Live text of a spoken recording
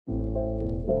Good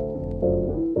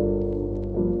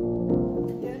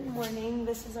morning.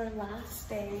 This is our last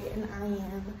day and I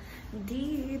am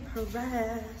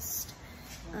depressed.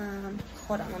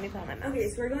 Hold on, let me put on my mask. Okay,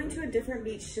 so we're going to a different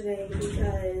beach today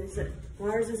because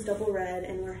ours is double red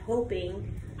and we're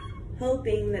hoping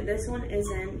that this one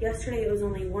isn't. Yesterday it was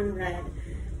only one red,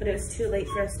 but it was too late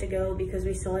for us to go because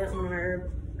we saw it on our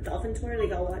dolphin tour that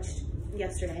y'all watched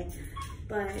yesterday.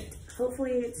 But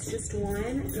hopefully it's just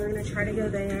one. We're gonna try to go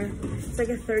there. It's like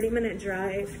a 30-minute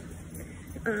drive.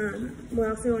 We're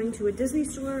also going to a Disney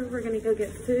store. We're gonna go get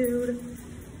food.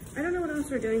 I don't know what else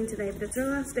we're doing today, but it's our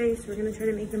last day, so we're gonna try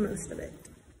to make the most of it.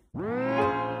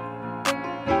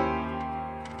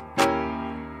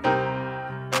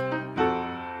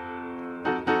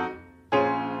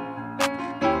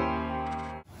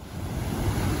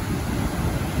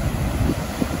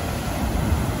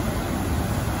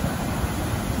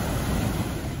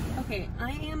 Okay,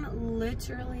 I am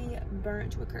literally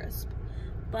burnt to a crisp.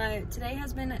 But today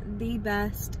has been the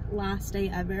best last day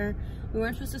ever. We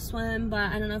weren't supposed to swim,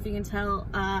 but I don't know if you can tell,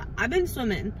 I've been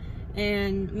swimming.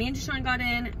 And me and Destin got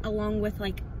in along with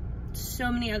like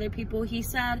so many other people. He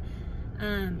said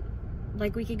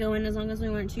like we could go in as long as we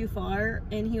weren't too far.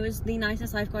 And he was the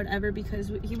nicest lifeguard ever because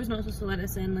he was not supposed to let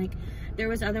us in. Like there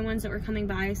was other ones that were coming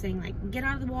by saying like, get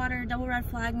out of the water, double red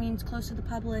flag means close to the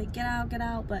public, get out, get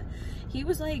out. But he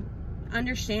was like,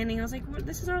 understanding. I was like,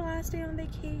 this is our last day on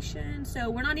vacation, so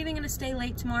we're not even gonna stay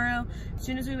late tomorrow. As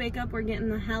soon as we wake up, we're getting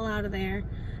the hell out of there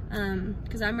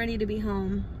because I'm ready to be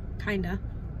home, kinda.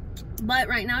 But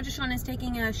right now Deshaun is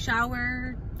taking a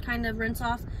shower, kind of rinse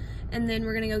off, and then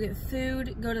we're gonna go get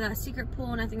food, go to that secret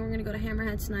pool, and I think we're gonna go to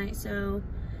Hammerhead tonight. So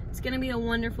it's gonna be a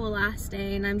wonderful last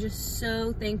day, and I'm just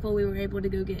so thankful we were able to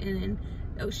go get in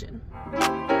the ocean.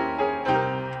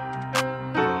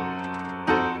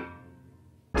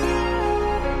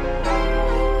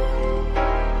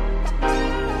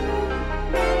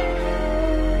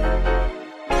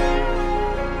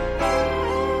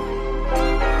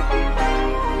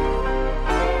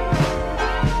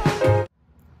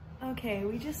 Okay,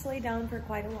 we just laid down for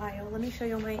quite a while. Let me show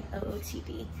you my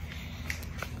OOTD.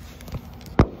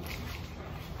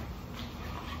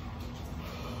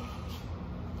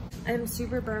 I'm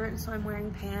super burnt, so I'm wearing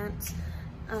pants.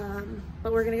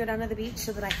 But we're gonna go down to the beach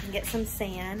so that I can get some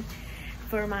sand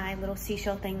for my little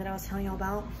seashell thing that I was telling you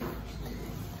about.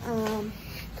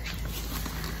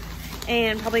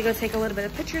 And probably go take a little bit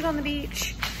of pictures on the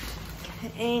beach.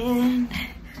 And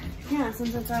yeah,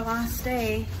 since it's our last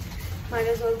day, might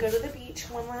as well go to the beach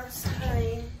one last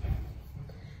time.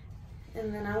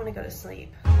 And then I want to go to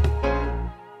sleep.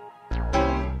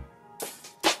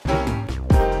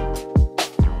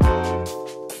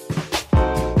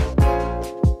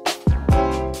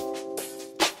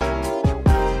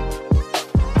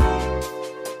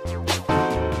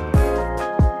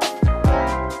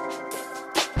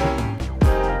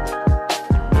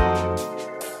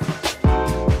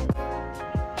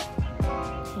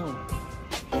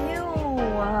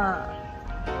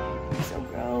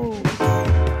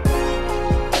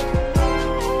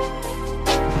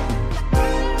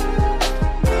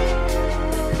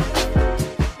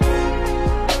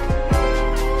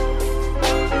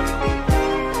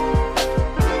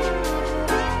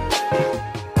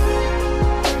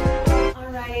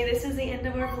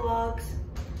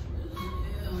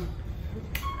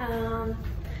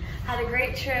 Had a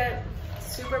great trip,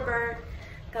 super burnt,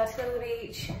 got to go to the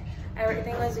beach,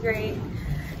 everything was great.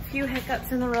 A few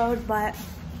hiccups in the road, but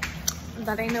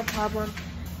that ain't no problem.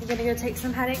 I'm gonna go take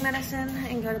some headache medicine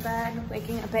and go to bed,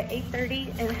 waking up at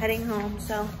 8:30 and heading home,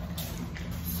 so.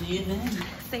 See you then.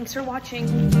 Thanks for watching.